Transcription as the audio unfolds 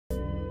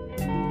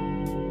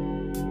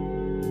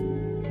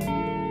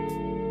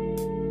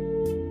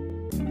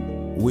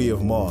We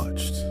have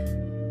marched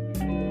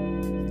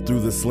through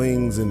the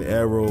slings and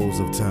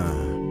arrows of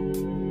time,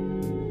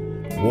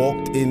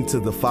 walked into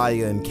the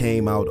fire and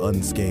came out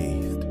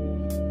unscathed,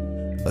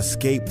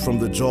 escaped from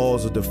the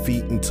jaws of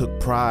defeat and took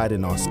pride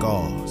in our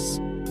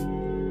scars.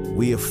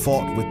 We have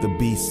fought with the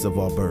beasts of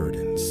our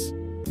burdens,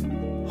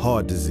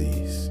 heart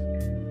disease,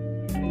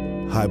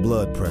 high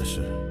blood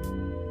pressure,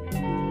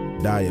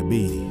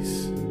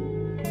 diabetes.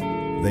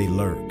 They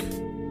lurk,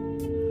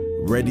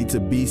 ready to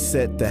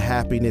beset the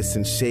happiness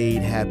and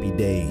shade happy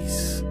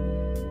days.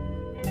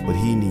 But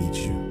he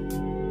needs you,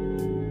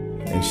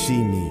 and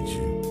she needs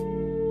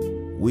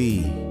you.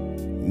 We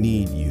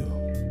need you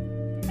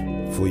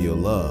for your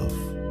love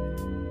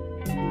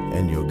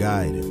and your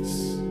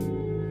guidance.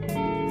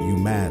 You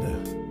matter.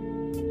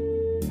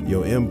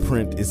 Your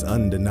imprint is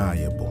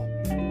undeniable,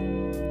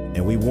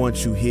 and we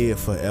want you here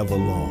forever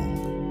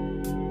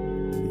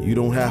long. You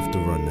don't have to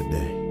run the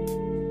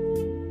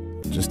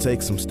day. Just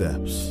take some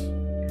steps.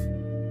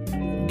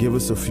 Give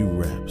us a few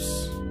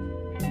reps.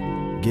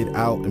 Get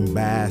out and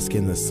bask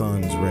in the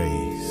sun's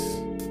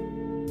rays.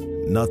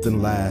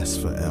 Nothing lasts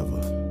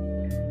forever,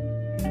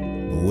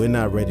 but we're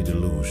not ready to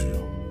lose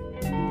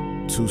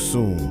you. Too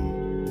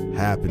soon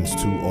happens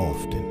too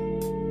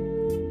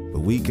often, but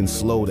we can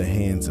slow the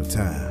hands of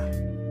time.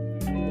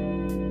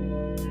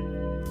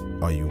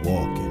 Are you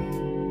walking?